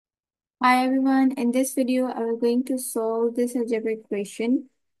Hi everyone, in this video I am going to solve this algebraic equation.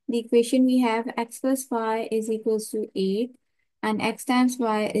 The equation we have x plus y is equals to 8 and x times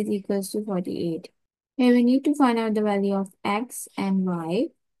y is equals to 48. Here we need to find out the value of x and y.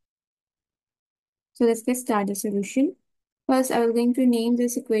 So let's get started the solution. First I am going to name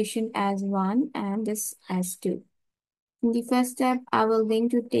this equation as 1 and this as 2. In the first step I will going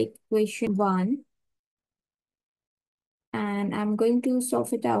to take equation 1 and I'm going to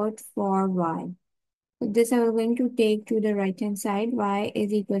solve it out for y. This I am going to take to the right hand side, y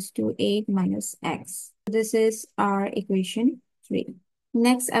is equals to 8 minus x. This is our equation 3.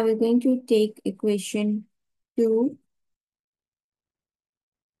 Next, I will going to take equation 2.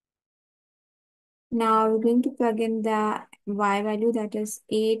 Now, we're going to plug in the y value, that is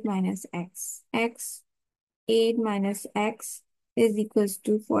 8 minus x. 8 minus x is equals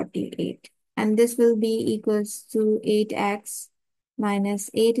to 48. And this will be equals to 8x minus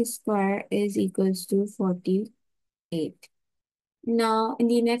 8 square is equals to 48. Now, in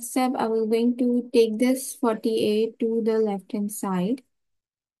the next step, I will going to take this 48 to the left-hand side.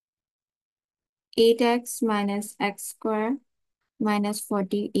 8x minus x square minus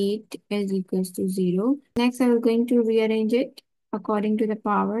 48 is equals to 0. Next, I will going to rearrange it according to the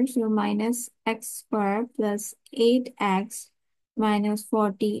power. So, minus x square plus 8x minus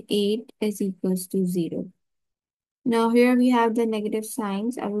 48 is equals to 0. Now, here we have the negative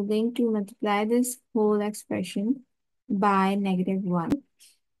signs. I will going to multiply this whole expression by -1.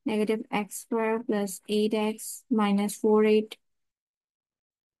 Negative x square plus 8x minus 48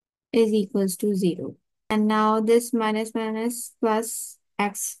 is equals to 0. And now this minus plus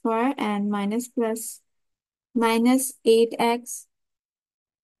x square and minus 8x minus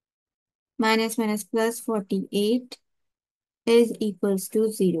plus 48 is equals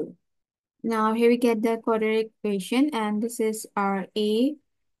to 0. Now here we get the quadratic equation, and this is our A.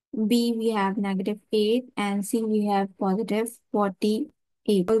 B we have -8 and C we have positive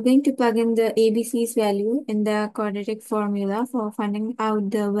 48. We're going to plug in the ABC's value in the quadratic formula for finding out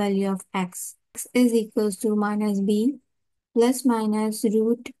the value of x. X is equals to minus b plus minus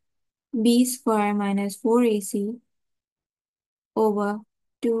root b square minus 4ac over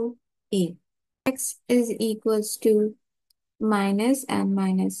 2a. X is equals to minus and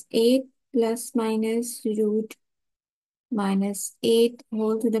minus 8 plus minus root minus 8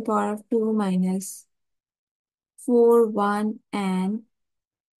 whole to the power of 2 minus 4, 1 and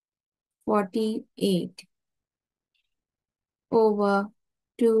 48 over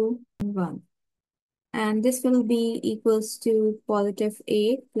 2, 1. And this will be equals to positive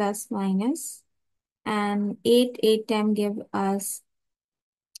 8 plus minus. And 8 times give us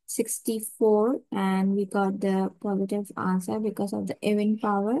 64. And we got the positive answer because of the even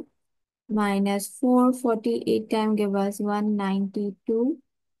power. Minus 448 times give us 192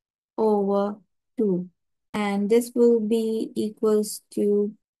 over 2. And this will be equals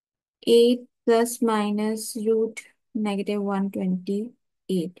to 8 plus minus root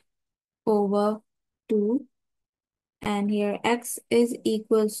 -128 over 2. And here x is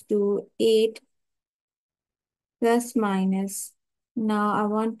equals to 8 plus minus. Now I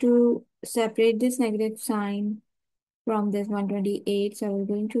want to separate this negative sign from this 128. So we're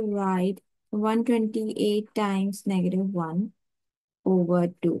going to write 128 times -1 over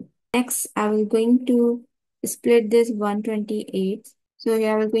 2. Next, I will going to split this 128. So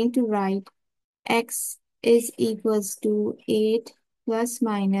here we're going to write x is equals to 8 plus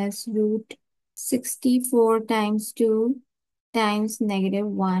minus root 64 times 2 times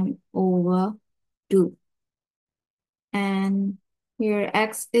 -1 over 2. And here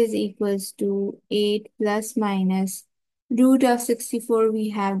x is equals to 8 plus minus root of 64 we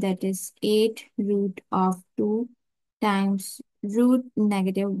have, that is 8 root of 2 times root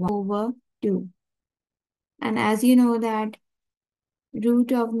 -1 over 2. And as you know that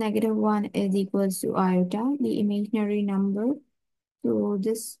root of -1 is equals to iota, the imaginary number. So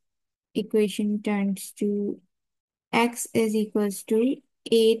this equation turns to x is equals to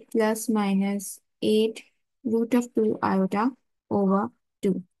 8 plus minus 8 root of 2 iota over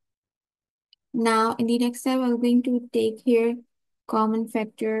 2. Now, in the next step, I'm going to take here common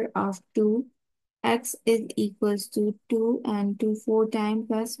factor of 2. X is equals to 2 and 2 4 times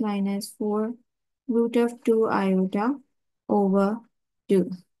plus minus 4 root of 2 iota over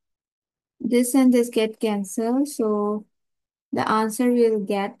 2. This and this get cancelled, so the answer we'll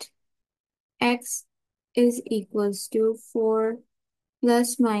get x is equals to 4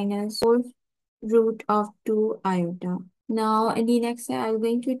 plus minus 4 root of 2 iota. Now, in the next step, I'm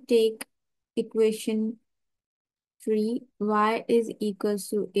going to take equation 3. Y is equals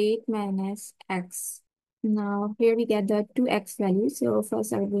to 8 minus x. Now here we get the 2x value. So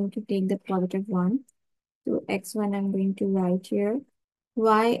first I'm going to take the positive one. So x1 I'm going to write here.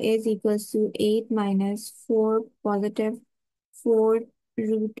 Y is equals to 8 minus 4 positive 4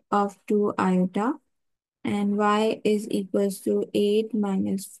 root of 2 iota. And y is equals to 8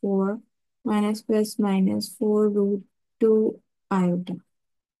 minus 4 minus plus minus 4 root 2 iota.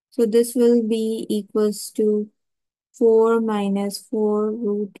 So this will be equals to 4 minus 4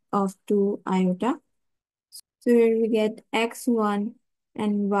 root of 2 iota. So here we get x1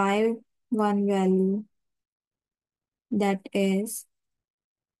 and y1 value, that is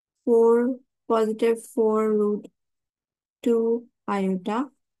 4 positive 4 root 2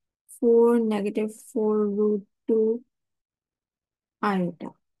 iota, 4 negative 4 root 2 iota.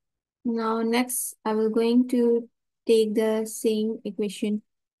 Now next I will going to take the same equation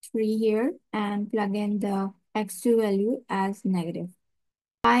 3 here and plug in the x2 value as negative.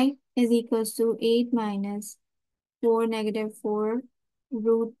 Y is equals to 8 minus 4 negative 4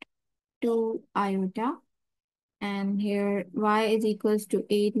 root 2 iota. And here y is equals to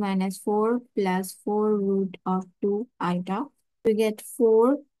 8 minus 4 plus 4 root of 2 iota. We get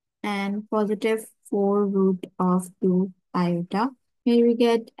 4 and positive 4 root of 2 iota. Here we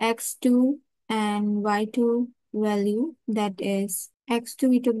get x2 and y2 value, that is x2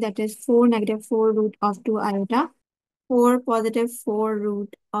 we took, that is 4 negative 4 root of 2 iota, 4 positive 4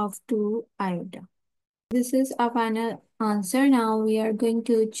 root of 2 iota. This is our final answer. Now we are going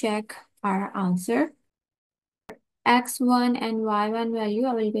to check our answer. X1 and y1 value,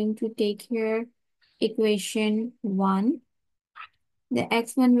 I will going to take here equation 1. The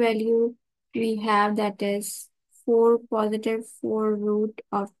x1 value we have, that is 4 positive 4 root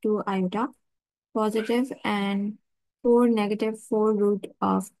of 2 iota positive and 4 negative 4 root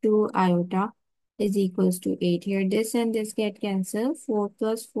of 2 iota is equals to 8. Here this and this get cancelled. 4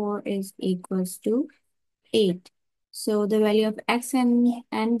 plus 4 is equals to 8. So the value of xn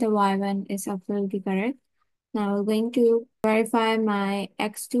and the y1 is absolutely correct. Now I'm going to verify my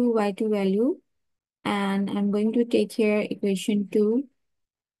x2, y2 value, and I'm going to take here equation 2.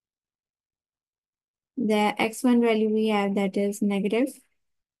 The x1 value we have, that is negative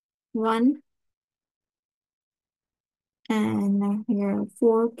 1, and here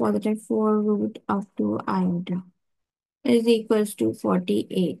 4 positive 4 root of 2 iota is equals to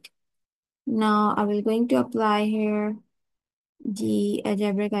 48. Now I will going to apply here the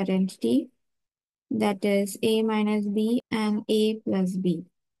algebraic identity, that is a minus b and a plus b.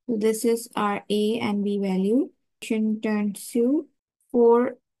 So this is our a and b value. Turns to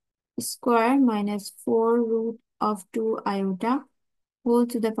 4 square minus 4 root of 2 iota whole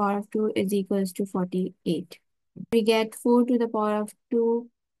to the power of 2 is equals to 48. We get 4 to the power of 2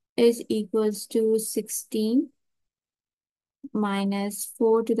 is equals to 16 minus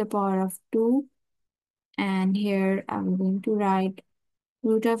 4 to the power of 2, and here I'm going to write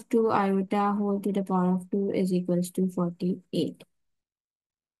root of 2 iota whole to the power of 2 is equals to 48.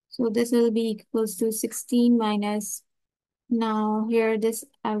 So this will be equals to 16 minus, now here this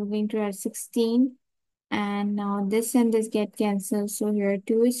I'm going to write 16, and now this and this get cancelled, so here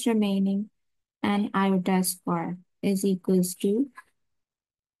 2 is remaining, and iota square is equals to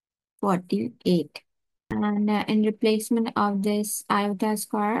 48. And in replacement of this iota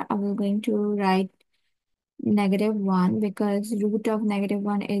square, I will going to write negative 1, because root of negative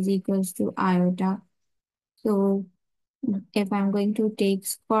 1 is equals to iota. So if I'm going to take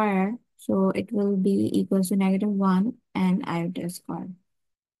square, so it will be equals to negative 1 and iota square.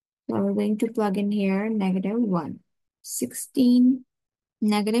 So we're going to plug in here negative 1. 16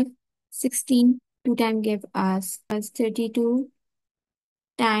 negative 16 2 times give us 32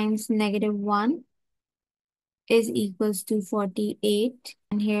 times negative 1 is equals to 48.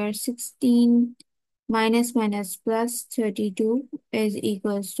 And here 16 minus minus plus 32 is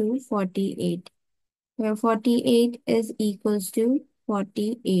equals to 48. Where 48 is equals to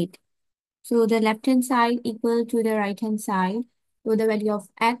 48. So the left hand side equal to the right hand side. So the value of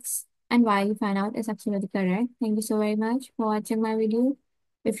x and y you find out is absolutely correct. Thank you so very much for watching my video.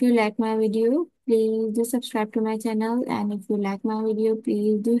 If you like my video, please do subscribe to my channel. And if you like my video,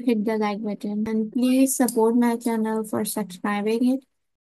 please do hit the like button. And please support my channel for subscribing it.